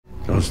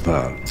What's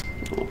that?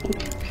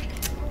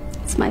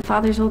 It's my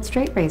father's old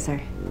straight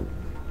razor.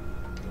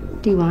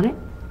 Do you want it?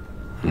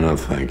 No,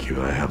 thank you.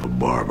 I have a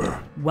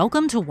barber.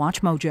 Welcome to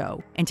Watch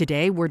Mojo, and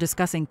today we're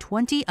discussing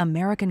 20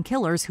 American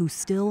killers who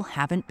still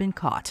haven't been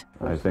caught.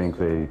 I think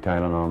the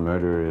Tylenol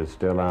murderer is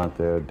still out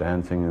there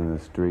dancing in the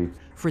streets.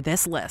 For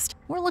this list,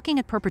 we're looking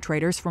at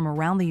perpetrators from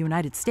around the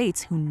United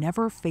States who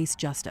never face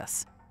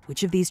justice.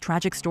 Which of these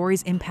tragic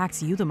stories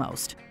impacts you the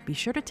most? Be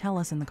sure to tell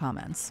us in the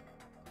comments.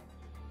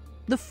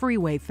 The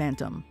Freeway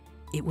Phantom.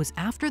 It was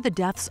after the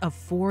deaths of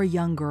 4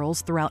 young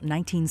girls throughout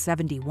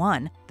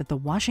 1971 that the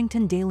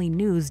Washington Daily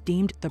News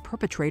deemed the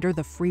perpetrator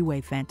the Freeway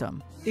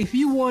Phantom. If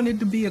you wanted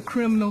to be a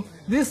criminal,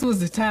 this was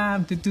the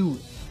time to do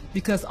it,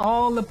 because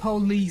all the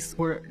police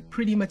were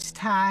pretty much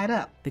tied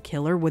up. The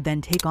killer would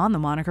then take on the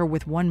moniker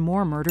with one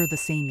more murder the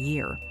same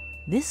year.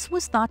 This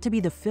was thought to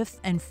be the 5th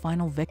and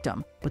final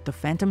victim, but the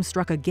Phantom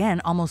struck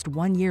again almost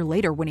 1 year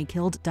later when he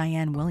killed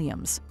Diane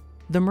Williams.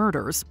 The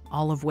murders,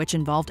 all of which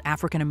involved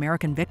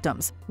African-American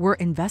victims, were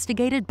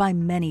investigated by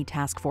many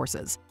task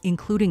forces,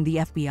 including the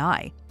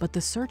FBI, but the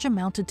search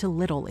amounted to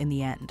little in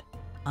the end.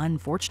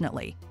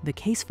 Unfortunately, the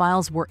case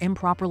files were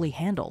improperly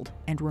handled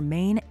and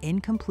remain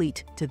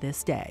incomplete to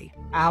this day.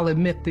 I'll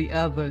admit the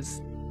others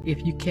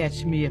if you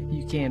catch me if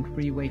you can,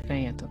 Freeway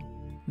Phantom.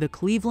 The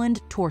Cleveland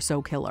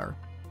Torso Killer.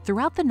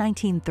 Throughout the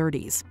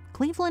 1930s,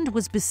 Cleveland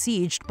was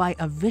besieged by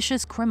a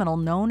vicious criminal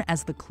known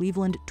as the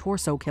Cleveland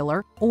Torso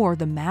Killer or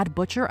the Mad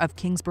Butcher of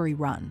Kingsbury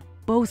Run,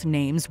 both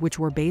names which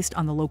were based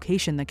on the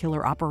location the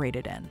killer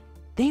operated in.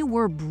 They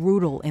were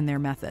brutal in their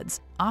methods,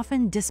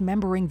 often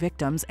dismembering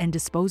victims and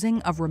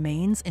disposing of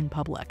remains in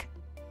public.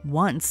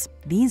 Once,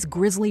 these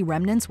grisly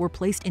remnants were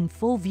placed in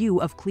full view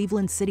of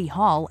Cleveland City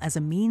Hall as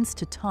a means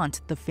to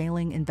taunt the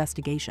failing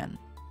investigation.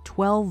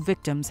 12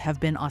 victims have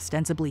been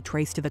ostensibly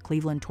traced to the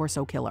Cleveland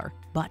Torso Killer,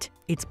 but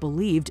it's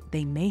believed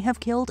they may have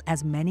killed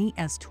as many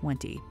as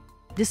 20.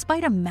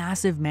 Despite a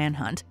massive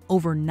manhunt,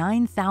 over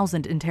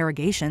 9,000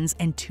 interrogations,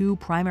 and 2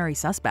 primary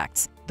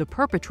suspects, the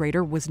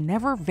perpetrator was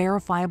never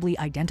verifiably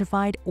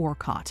identified or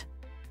caught.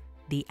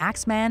 The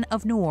Axeman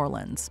of New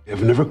Orleans. They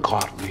have never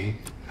caught me,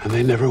 and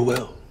they never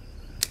will.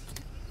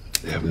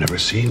 They have never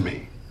seen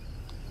me,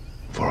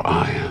 for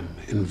I am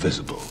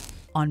invisible.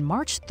 On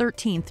March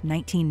 13,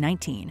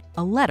 1919,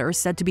 a letter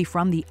said to be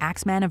from the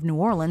Axeman of New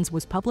Orleans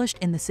was published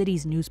in the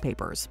city's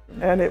newspapers.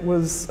 And it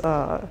was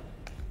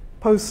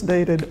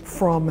post-dated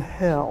from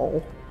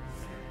hell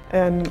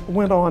and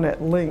went on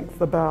at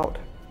length about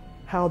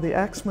how the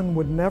Axeman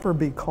would never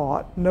be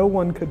caught, no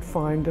one could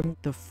find him.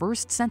 The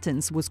first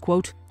sentence was,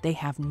 quote, "They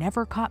have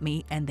never caught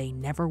me and they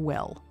never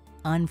will."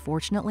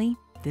 Unfortunately,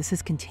 this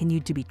has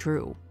continued to be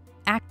true.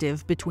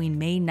 Active between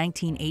May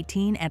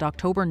 1918 and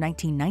October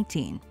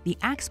 1919, the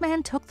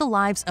Axeman took the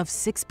lives of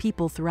 6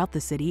 people throughout the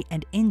city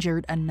and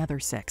injured another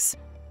 6.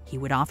 He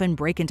would often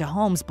break into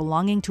homes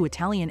belonging to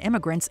Italian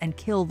immigrants and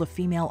kill the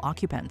female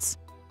occupants.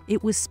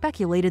 It was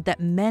speculated that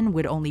men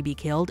would only be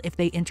killed if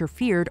they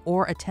interfered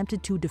or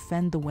attempted to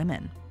defend the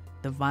women.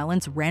 The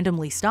violence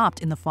randomly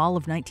stopped in the fall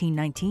of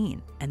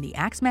 1919, and the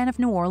Axeman of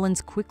New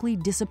Orleans quickly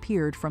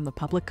disappeared from the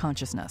public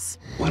consciousness.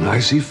 When I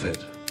see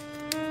fit,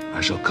 I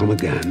shall come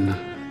again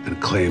and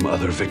claim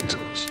other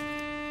victims.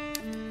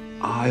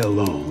 I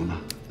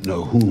alone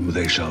know whom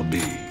they shall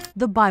be.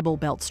 The Bible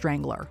Belt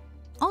Strangler.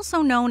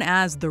 Also known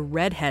as the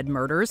Redhead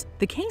Murders,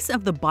 the case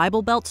of the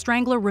Bible Belt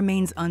Strangler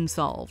remains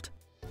unsolved.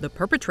 The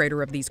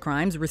perpetrator of these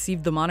crimes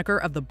received the moniker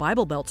of the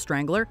Bible Belt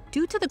Strangler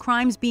due to the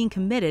crimes being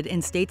committed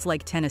in states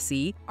like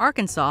Tennessee,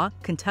 Arkansas,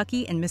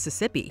 Kentucky, and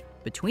Mississippi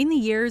between the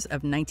years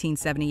of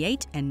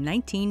 1978 and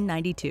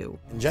 1992.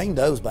 Jane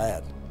Doe's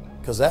bad,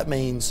 because that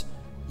means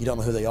you don't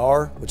know who they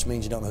are, which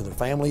means you don't know who their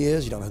family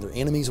is, you don't know who their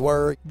enemies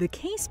were. The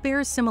case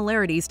bears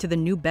similarities to the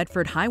New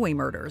Bedford highway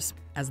murders,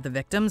 as the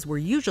victims were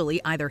usually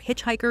either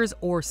hitchhikers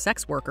or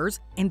sex workers,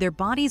 and their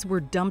bodies were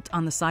dumped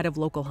on the side of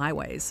local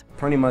highways.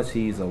 Pretty much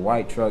he's a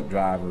white truck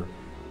driver.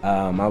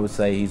 I would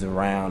say he's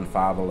around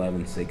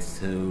 5'11",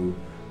 6'2",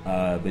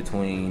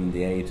 between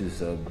the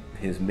ages of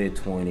his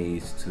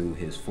mid-20s to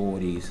his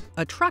 40s.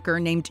 A trucker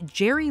named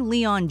Jerry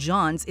Leon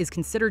Johns is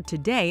considered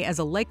today as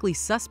a likely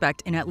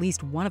suspect in at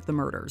least one of the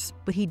murders,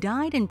 but he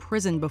died in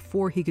prison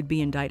before he could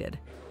be indicted.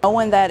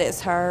 Knowing that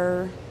it's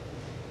her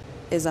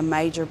is a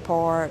major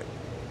part,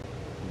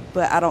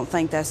 but I don't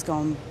think that's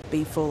going to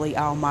be fully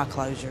all my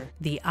closure.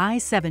 The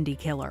I-70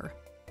 Killer.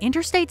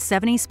 Interstate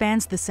 70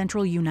 spans the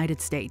central United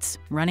States,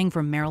 running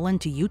from Maryland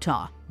to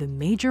Utah, the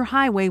major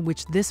highway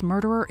which this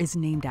murderer is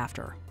named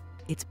after.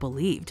 It's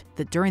believed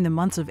that during the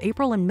months of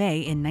April and May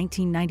in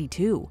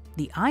 1992,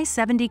 the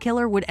I-70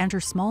 killer would enter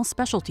small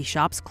specialty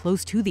shops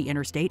close to the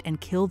interstate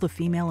and kill the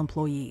female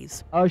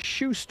employees. A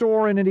shoe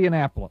store in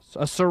Indianapolis,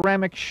 a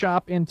ceramic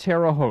shop in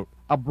Terre Haute,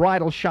 a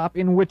bridal shop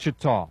in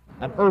Wichita,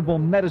 an herbal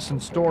medicine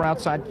store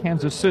outside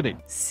Kansas City.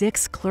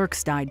 6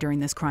 clerks died during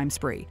this crime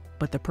spree,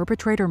 but the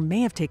perpetrator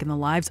may have taken the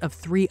lives of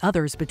 3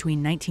 others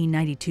between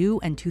 1992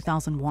 and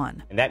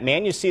 2001. And that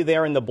man you see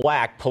there in the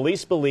black,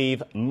 police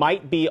believe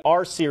might be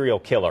our serial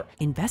killer.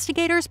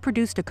 Investigators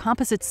produced a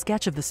composite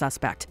sketch of the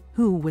suspect,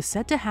 who was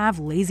said to have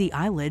lazy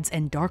eyelids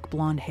and dark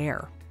blonde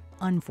hair.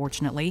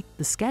 Unfortunately,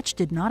 the sketch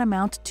did not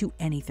amount to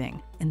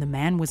anything, and the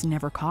man was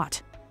never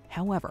caught.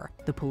 However,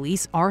 the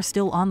police are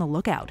still on the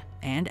lookout,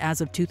 and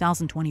as of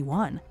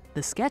 2021,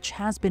 the sketch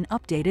has been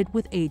updated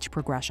with age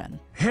progression.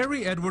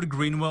 Harry Edward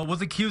Greenwell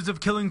was accused of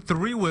killing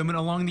 3 women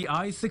along the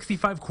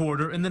I-65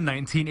 corridor in the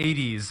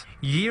 1980s,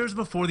 years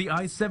before the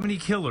I-70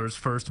 killer's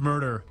first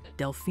murder.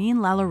 Delphine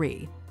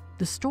Lalaurie.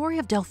 The story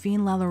of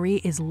Delphine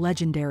Lalaurie is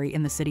legendary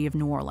in the city of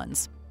New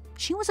Orleans.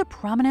 She was a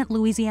prominent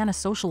Louisiana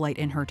socialite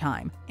in her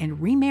time and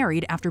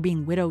remarried after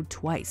being widowed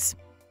twice.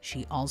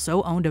 She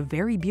also owned a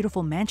very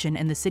beautiful mansion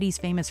in the city's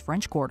famous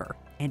French Quarter,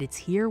 and it's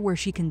here where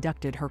she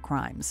conducted her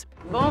crimes.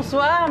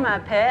 Bonsoir, my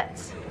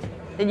pets.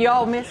 Did you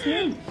all miss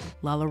me?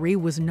 Lalaurie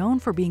was known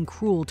for being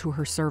cruel to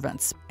her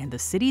servants, and the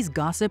city's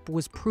gossip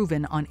was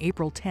proven on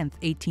April 10,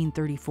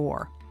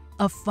 1834.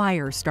 A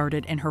fire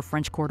started in her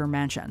French Quarter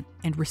mansion,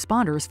 and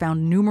responders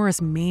found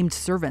numerous maimed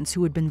servants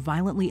who had been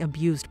violently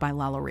abused by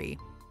Lalaurie.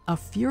 A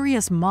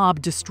furious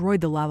mob destroyed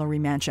the Lalaurie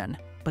mansion,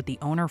 but the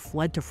owner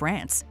fled to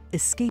France,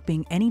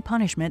 escaping any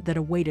punishment that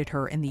awaited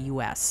her in the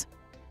US.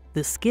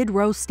 The Skid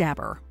Row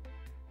Stabber.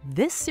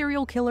 This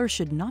serial killer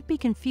should not be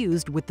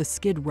confused with the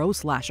Skid Row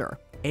Slasher,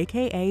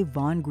 aka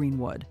Vaughn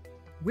Greenwood.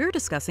 We're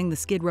discussing the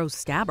Skid Row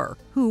Stabber,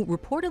 who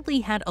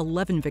reportedly had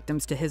 11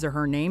 victims to his or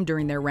her name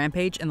during their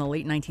rampage in the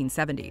late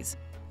 1970s.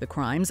 The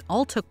crimes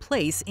all took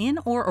place in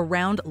or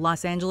around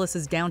Los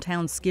Angeles'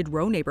 downtown Skid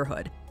Row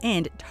neighborhood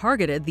and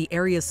targeted the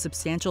area's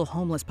substantial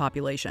homeless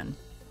population.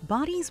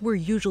 Bodies were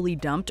usually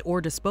dumped or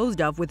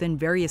disposed of within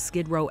various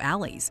Skid Row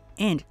alleys,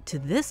 and to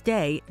this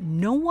day,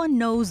 no one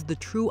knows the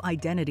true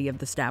identity of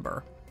the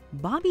stabber.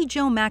 Bobby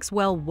Joe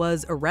Maxwell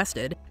was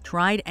arrested,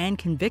 tried, and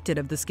convicted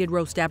of the Skid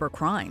Row Stabber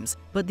crimes,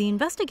 but the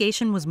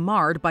investigation was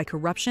marred by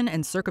corruption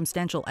and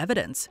circumstantial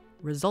evidence,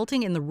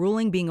 resulting in the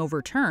ruling being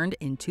overturned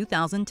in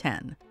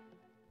 2010.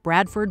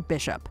 Bradford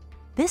Bishop.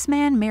 This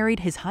man married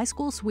his high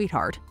school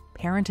sweetheart,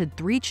 parented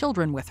 3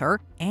 children with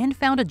her, and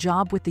found a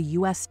job with the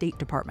U.S. State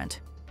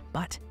Department.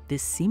 But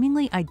this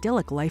seemingly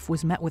idyllic life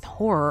was met with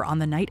horror on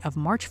the night of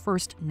March 1,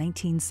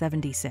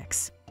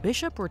 1976.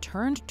 Bishop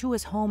returned to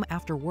his home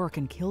after work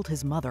and killed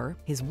his mother,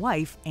 his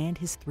wife, and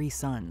his 3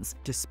 sons,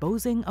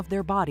 disposing of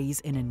their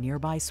bodies in a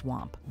nearby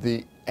swamp.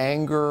 The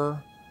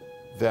anger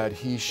that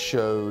he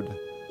showed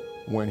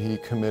when he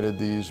committed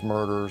these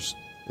murders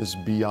is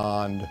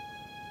beyond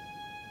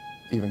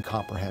even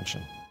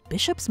comprehension.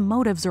 Bishop's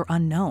motives are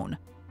unknown,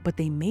 but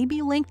they may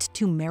be linked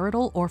to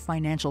marital or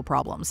financial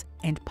problems,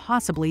 and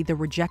possibly the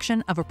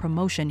rejection of a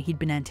promotion he'd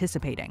been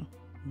anticipating.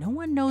 No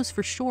one knows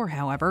for sure,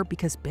 however,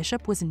 because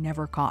Bishop was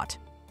never caught.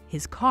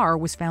 His car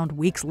was found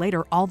weeks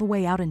later all the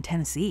way out in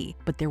Tennessee,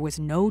 but there was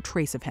no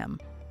trace of him.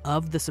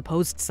 Of the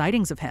supposed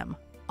sightings of him,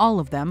 all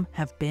of them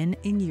have been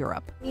in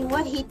Europe. I mean,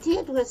 what he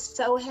did was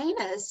so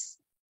heinous.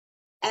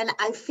 And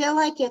I feel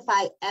like if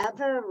I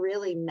ever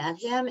really met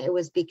him, it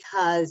was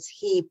because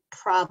he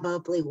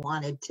probably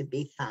wanted to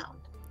be found.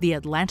 The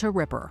Atlanta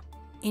Ripper.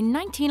 In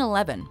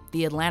 1911,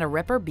 the Atlanta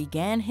Ripper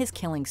began his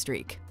killing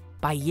streak.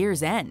 By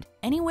year's end,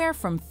 anywhere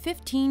from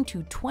 15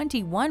 to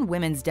 21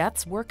 women's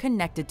deaths were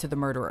connected to the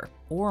murderer,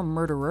 or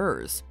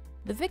murderers.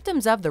 The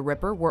victims of the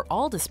Ripper were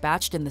all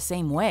dispatched in the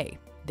same way,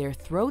 their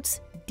throats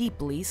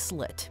deeply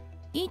slit.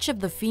 Each of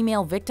the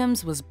female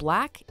victims was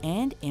black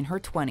and in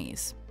her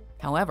 20s.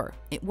 However,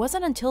 it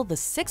wasn't until the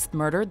 6th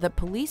murder that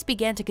police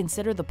began to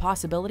consider the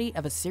possibility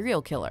of a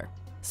serial killer.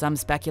 Some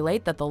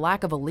speculate that the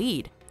lack of a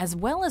lead, as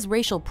well as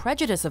racial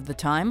prejudice of the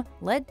time,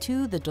 led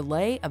to the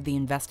delay of the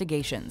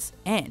investigations,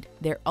 and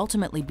their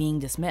ultimately being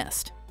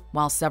dismissed.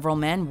 While several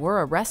men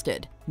were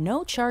arrested,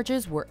 no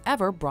charges were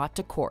ever brought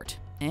to court,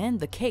 and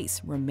the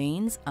case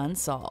remains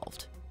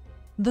unsolved.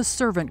 The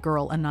Servant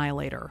Girl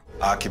Annihilator.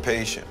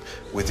 Occupation.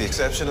 With the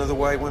exception of the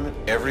white women,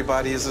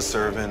 everybody is a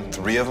servant.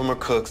 3 of them are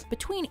cooks.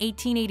 Between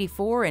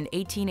 1884 and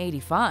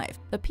 1885,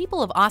 the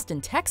people of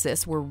Austin,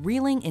 Texas were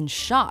reeling in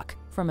shock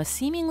from a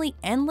seemingly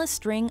endless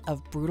string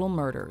of brutal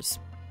murders.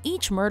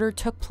 Each murder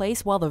took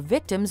place while the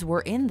victims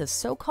were in the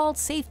so-called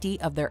safety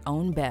of their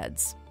own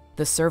beds.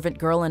 The Servant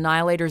Girl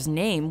Annihilator's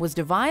name was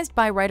devised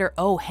by writer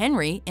O.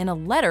 Henry in a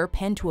letter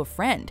penned to a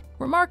friend,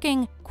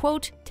 remarking,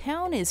 quote,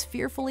 "Town is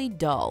fearfully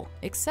dull,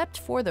 except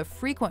for the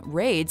frequent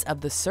raids of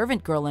the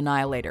Servant Girl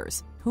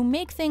Annihilators, who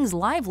make things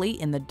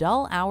lively in the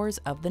dull hours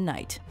of the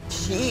night."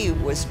 She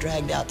was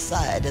dragged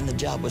outside and the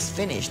job was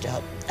finished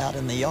out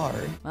in the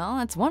yard. Well,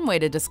 that's one way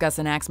to discuss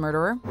an axe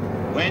murderer.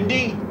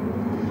 Wendy,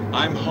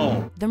 I'm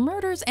home. The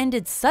murders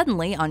ended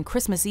suddenly on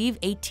Christmas Eve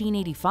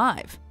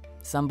 1885.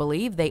 Some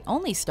believe they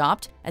only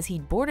stopped as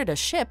he'd boarded a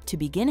ship to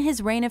begin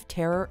his reign of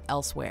terror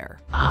elsewhere.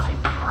 I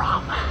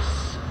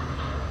promise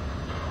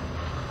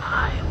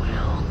I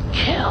will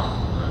kill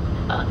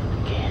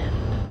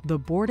again. The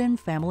Borden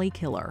Family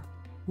Killer.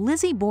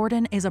 Lizzie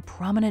Borden is a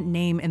prominent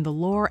name in the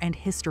lore and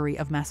history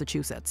of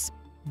Massachusetts.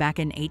 Back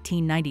in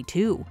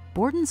 1892,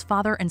 Borden's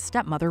father and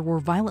stepmother were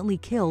violently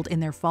killed in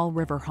their Fall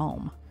River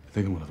home. I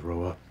think I'm gonna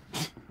throw up.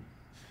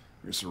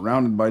 You're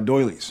surrounded by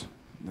doilies.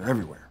 They're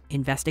everywhere.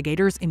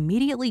 Investigators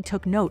immediately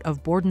took note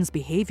of Borden's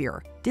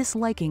behavior,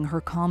 disliking her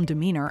calm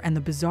demeanor and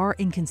the bizarre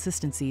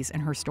inconsistencies in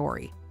her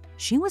story.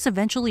 She was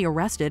eventually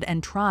arrested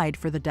and tried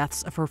for the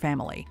deaths of her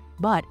family,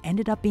 but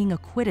ended up being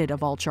acquitted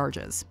of all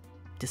charges.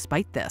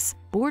 Despite this,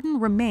 Borden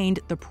remained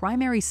the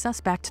primary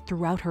suspect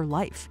throughout her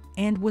life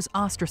and was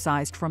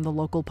ostracized from the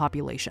local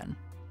population.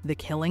 The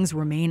killings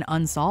remain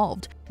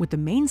unsolved, with the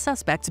main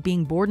suspects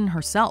being Borden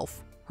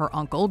herself, her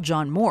uncle,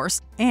 John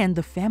Morse, and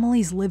the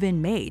family's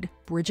live-in maid,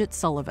 Bridget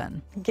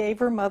Sullivan. Gave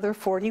her mother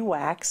 40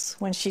 whacks.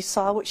 When she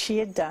saw what she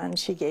had done,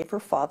 she gave her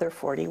father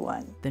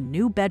 41. The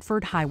New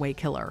Bedford Highway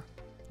Killer.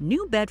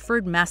 New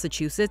Bedford,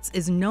 Massachusetts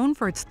is known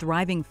for its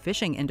thriving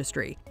fishing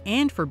industry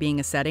and for being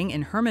a setting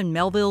in Herman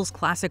Melville's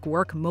classic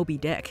work Moby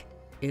Dick.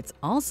 It's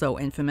also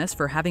infamous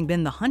for having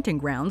been the hunting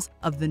grounds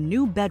of the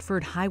New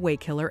Bedford Highway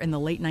Killer in the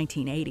late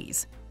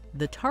 1980s.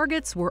 The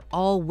targets were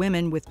all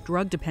women with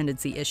drug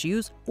dependency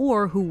issues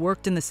or who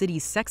worked in the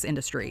city's sex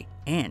industry,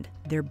 and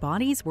their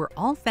bodies were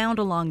all found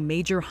along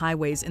major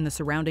highways in the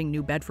surrounding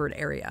New Bedford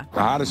area. The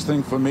hardest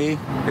thing for me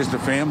is the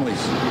families,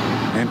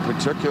 and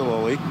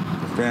particularly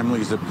the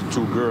families of the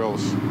two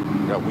girls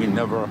that we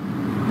never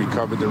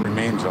recovered the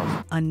remains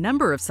of. A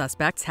number of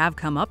suspects have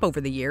come up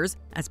over the years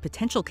as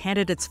potential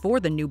candidates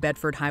for the New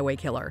Bedford Highway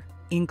Killer,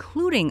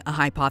 including a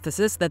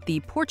hypothesis that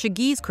the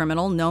Portuguese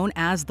criminal known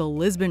as the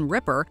Lisbon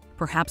Ripper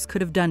perhaps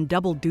could have done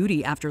double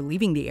duty after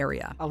leaving the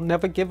area. I'll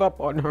never give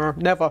up on her,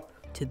 never.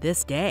 To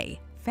this day,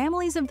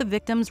 families of the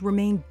victims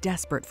remain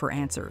desperate for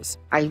answers.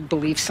 I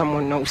believe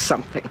someone knows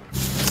something.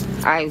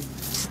 I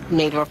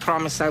made her a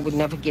promise I would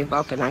never give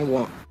up, and I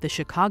won't. The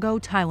Chicago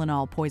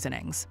Tylenol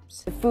poisonings.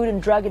 The Food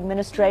and Drug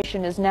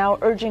Administration is now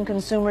urging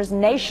consumers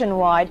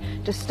nationwide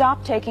to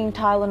stop taking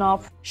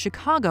Tylenol.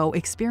 Chicago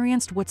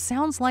experienced what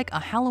sounds like a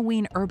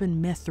Halloween urban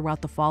myth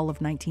throughout the fall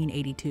of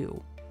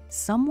 1982.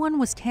 Someone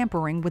was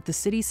tampering with the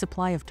city's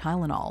supply of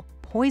Tylenol,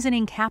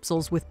 poisoning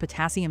capsules with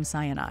potassium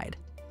cyanide.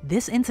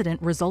 This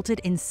incident resulted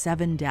in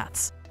 7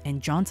 deaths,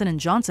 and Johnson &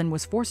 Johnson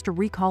was forced to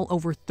recall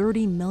over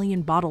 30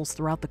 million bottles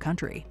throughout the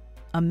country.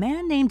 A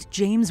man named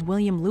James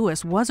William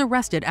Lewis was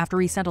arrested after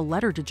he sent a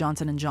letter to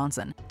Johnson &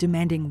 Johnson,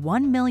 demanding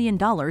 $1 million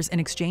in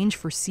exchange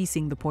for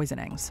ceasing the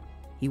poisonings.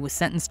 He was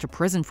sentenced to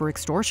prison for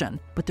extortion,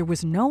 but there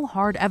was no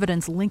hard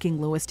evidence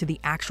linking Lewis to the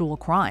actual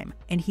crime,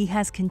 and he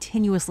has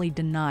continuously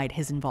denied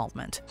his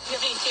involvement. Do you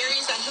have any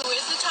theories on who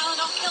is the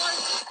Tylenol killer?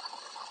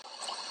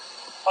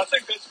 I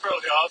think that's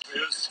fairly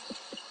obvious.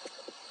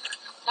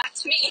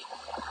 That's me.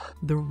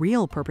 The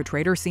real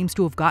perpetrator seems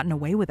to have gotten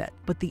away with it,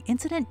 but the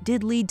incident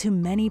did lead to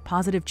many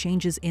positive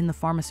changes in the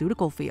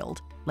pharmaceutical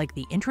field, like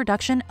the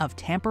introduction of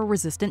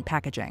tamper-resistant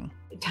packaging.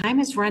 Time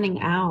is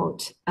running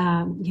out.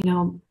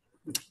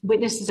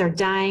 Witnesses are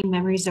dying,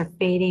 memories are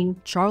fading.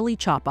 Charlie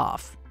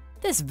Chopoff.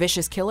 This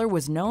vicious killer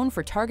was known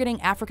for targeting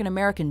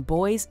African-American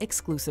boys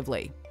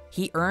exclusively.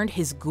 He earned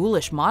his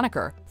ghoulish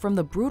moniker from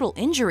the brutal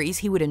injuries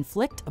he would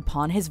inflict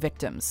upon his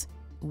victims.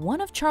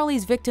 One of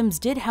Charlie's victims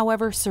did,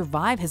 however,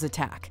 survive his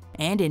attack,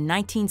 and in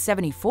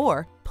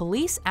 1974,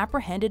 police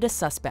apprehended a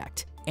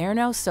suspect,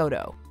 Erno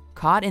Soto.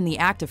 Caught in the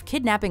act of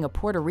kidnapping a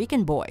Puerto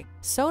Rican boy,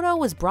 Soto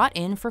was brought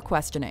in for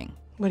questioning.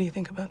 What do you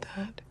think about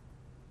that?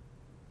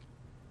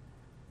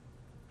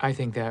 I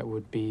think that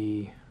would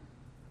be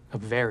a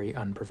very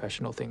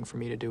unprofessional thing for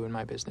me to do in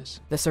my business.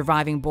 The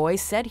surviving boy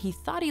said he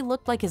thought he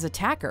looked like his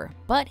attacker,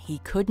 but he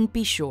couldn't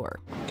be sure.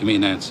 Give me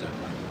an answer.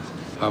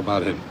 How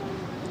about him?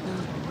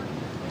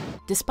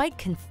 Despite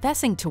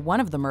confessing to one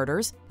of the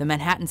murders, the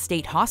Manhattan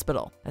State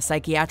Hospital, a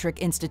psychiatric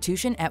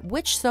institution at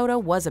which Soto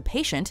was a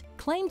patient,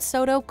 claimed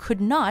Soto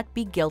could not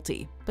be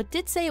guilty, but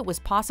did say it was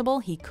possible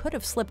he could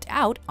have slipped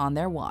out on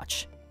their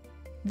watch.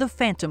 The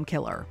Phantom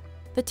Killer.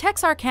 The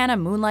Texarkana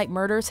Moonlight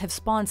murders have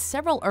spawned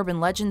several urban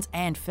legends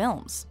and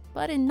films.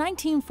 But in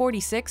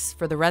 1946,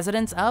 for the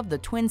residents of the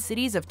Twin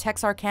Cities of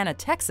Texarkana,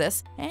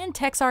 Texas, and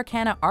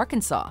Texarkana,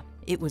 Arkansas,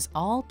 it was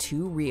all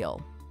too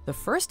real. The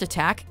first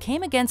attack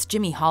came against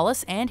Jimmy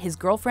Hollis and his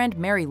girlfriend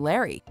Mary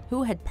Larry,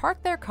 who had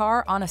parked their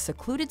car on a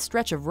secluded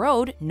stretch of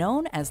road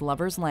known as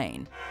Lover's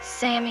Lane.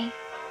 Sammy,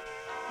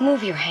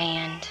 move your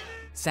hand.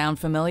 Sound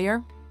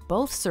familiar?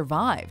 Both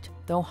survived,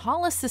 though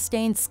Hollis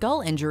sustained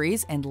skull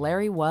injuries and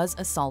Larry was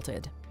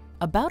assaulted.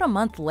 About a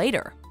month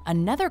later,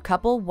 another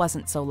couple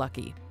wasn't so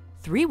lucky.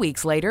 3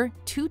 weeks later,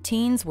 2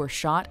 teens were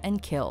shot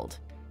and killed.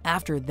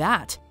 After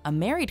that, a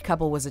married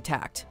couple was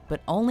attacked,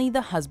 but only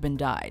the husband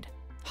died.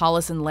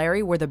 Hollis and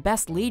Larry were the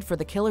best lead for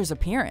the killer's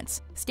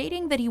appearance,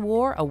 stating that he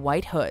wore a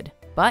white hood.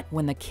 But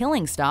when the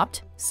killing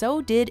stopped,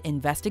 so did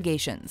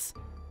investigations.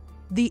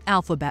 The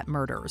Alphabet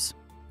Murders.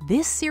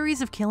 This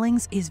series of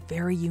killings is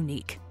very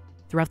unique.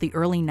 Throughout the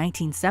early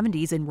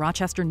 1970s in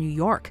Rochester, New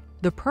York,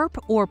 the perp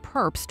or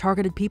perps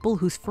targeted people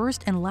whose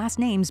first and last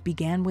names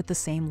began with the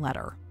same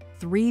letter.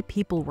 3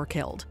 people were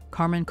killed: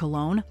 Carmen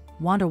Colon,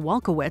 Wanda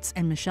Walkowitz,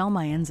 and Michelle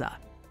Maenza.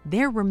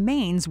 Their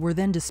remains were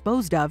then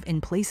disposed of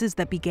in places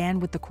that began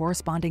with the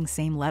corresponding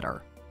same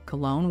letter.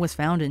 Colon was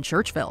found in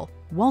Churchville,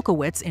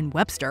 Walkowitz in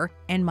Webster,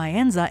 and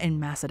Maenza in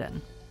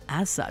Macedon.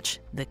 As such,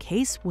 the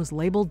case was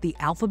labeled the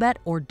alphabet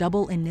or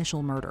double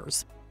initial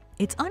murders.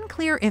 It's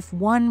unclear if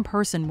one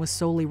person was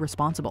solely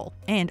responsible,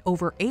 and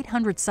over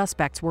 800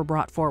 suspects were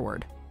brought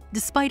forward.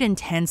 Despite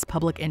intense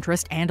public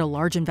interest and a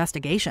large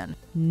investigation,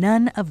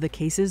 none of the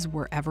cases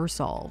were ever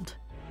solved.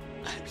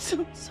 I'm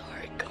so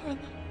sorry, Carla.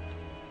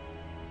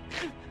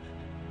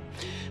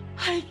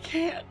 I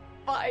can't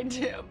find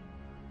him.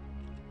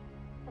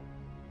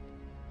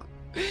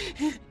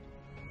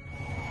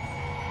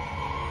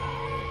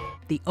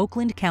 The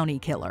Oakland County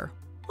Killer.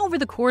 Over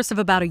the course of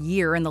about a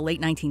year in the late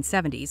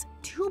 1970s,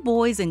 2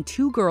 boys and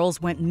 2 girls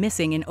went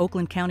missing in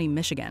Oakland County,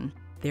 Michigan.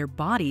 Their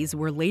bodies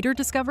were later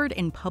discovered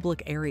in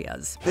public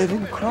areas. They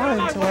didn't cry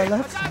until I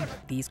left them.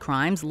 These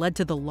crimes led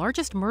to the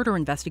largest murder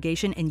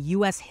investigation in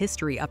U.S.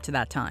 history up to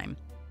that time.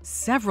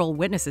 Several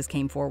witnesses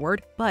came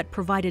forward, but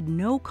provided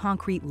no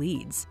concrete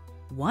leads.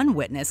 One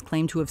witness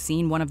claimed to have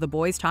seen one of the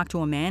boys talk to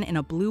a man in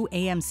a blue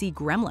AMC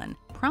Gremlin,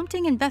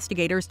 prompting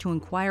investigators to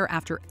inquire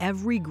after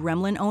every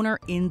Gremlin owner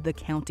in the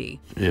county.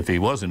 If he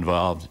was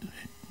involved,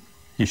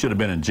 he should have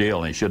been in jail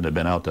and he shouldn't have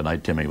been out the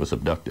night Timmy was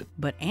abducted.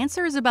 But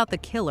answers about the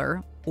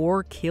killer,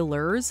 or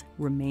killers,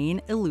 remain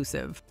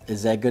elusive.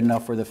 Is that good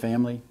enough for the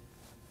family?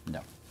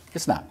 No,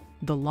 it's not.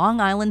 The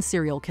Long Island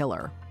serial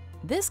killer.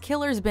 This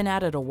killer's been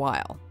at it a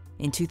while.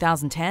 In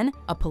 2010,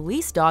 a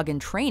police dog in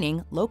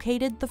training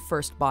located the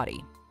first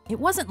body. It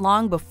wasn't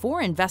long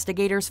before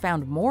investigators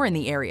found more in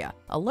the area,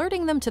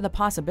 alerting them to the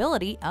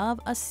possibility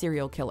of a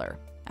serial killer.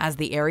 As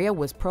the area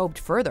was probed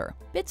further,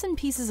 bits and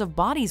pieces of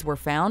bodies were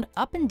found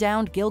up and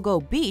down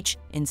Gilgo Beach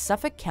in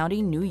Suffolk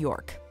County, New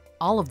York.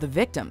 All of the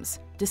victims,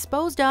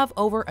 disposed of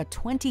over a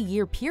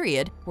 20-year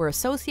period, were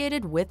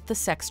associated with the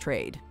sex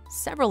trade,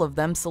 several of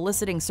them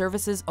soliciting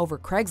services over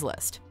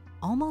Craigslist.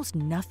 Almost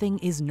nothing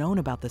is known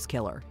about this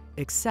killer,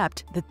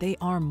 except that they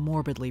are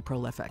morbidly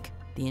prolific.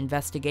 The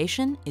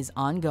investigation is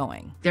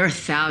ongoing. There are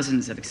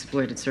thousands of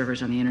exploited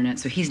servers on the internet,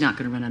 so he's not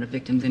going to run out of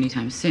victims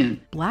anytime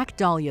soon. Black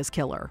Dahlia's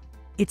killer.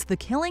 It's the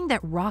killing that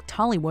rocked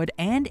Hollywood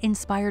and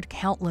inspired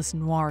countless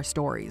noir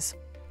stories.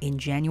 In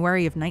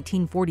January of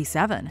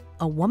 1947,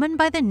 a woman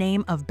by the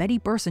name of Betty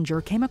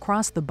Bersinger came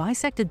across the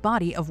bisected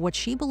body of what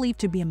she believed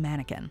to be a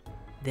mannequin.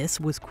 This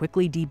was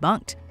quickly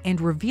debunked and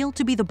revealed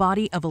to be the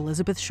body of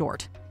Elizabeth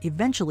Short,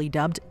 eventually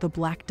dubbed the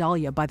Black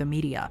Dahlia by the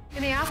media.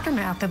 In the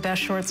aftermath of Beth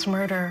Short's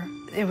murder,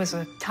 it was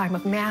a time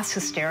of mass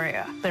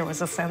hysteria. There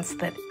was a sense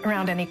that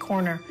around any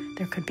corner,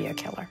 there could be a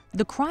killer.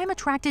 The crime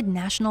attracted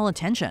national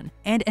attention,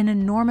 and an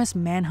enormous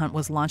manhunt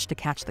was launched to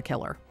catch the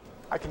killer.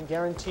 I can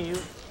guarantee you,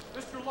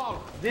 Mr.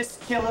 Long, this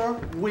killer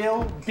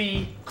will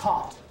be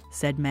caught.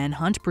 Said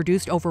manhunt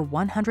produced over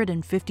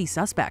 150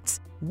 suspects,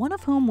 one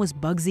of whom was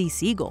Bugsy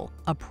Siegel,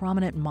 a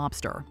prominent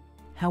mobster.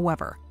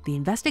 However, the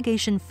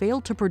investigation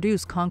failed to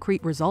produce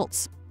concrete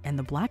results, and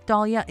the Black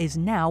Dahlia is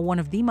now one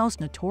of the most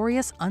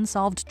notorious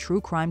unsolved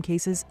true crime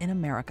cases in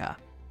America.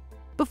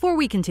 Before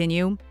we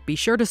continue, be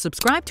sure to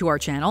subscribe to our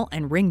channel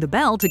and ring the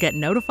bell to get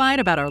notified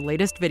about our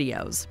latest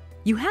videos.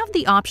 You have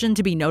the option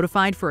to be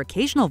notified for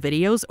occasional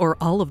videos or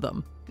all of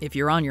them. If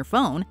you're on your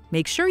phone,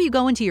 make sure you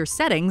go into your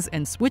settings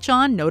and switch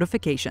on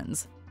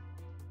notifications.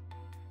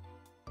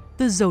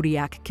 The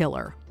Zodiac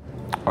Killer.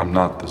 I'm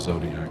not the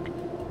Zodiac.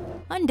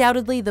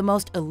 Undoubtedly the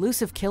most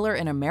elusive killer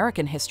in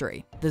American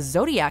history, the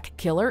Zodiac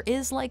Killer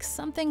is like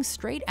something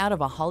straight out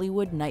of a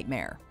Hollywood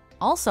nightmare.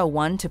 Also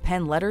one to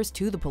pen letters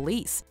to the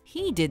police.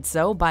 He did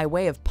so by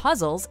way of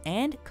puzzles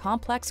and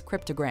complex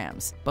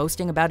cryptograms,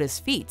 boasting about his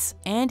feats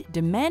and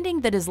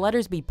demanding that his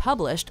letters be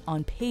published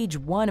on page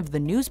 1 of the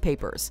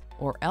newspapers,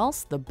 or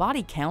else the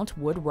body count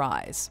would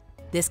rise.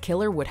 This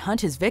killer would hunt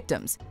his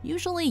victims,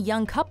 usually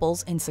young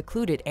couples in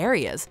secluded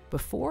areas,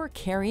 before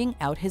carrying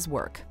out his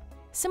work.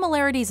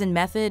 Similarities in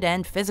method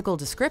and physical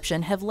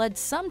description have led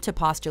some to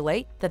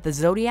postulate that the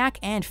Zodiac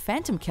and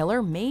Phantom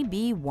Killer may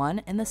be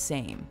one and the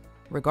same.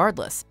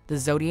 Regardless, the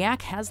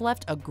Zodiac has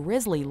left a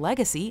grisly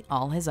legacy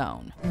all his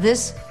own.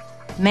 This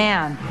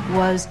man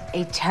was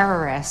a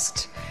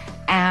terrorist,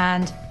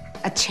 and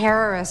a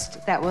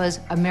terrorist that was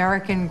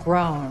American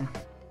grown.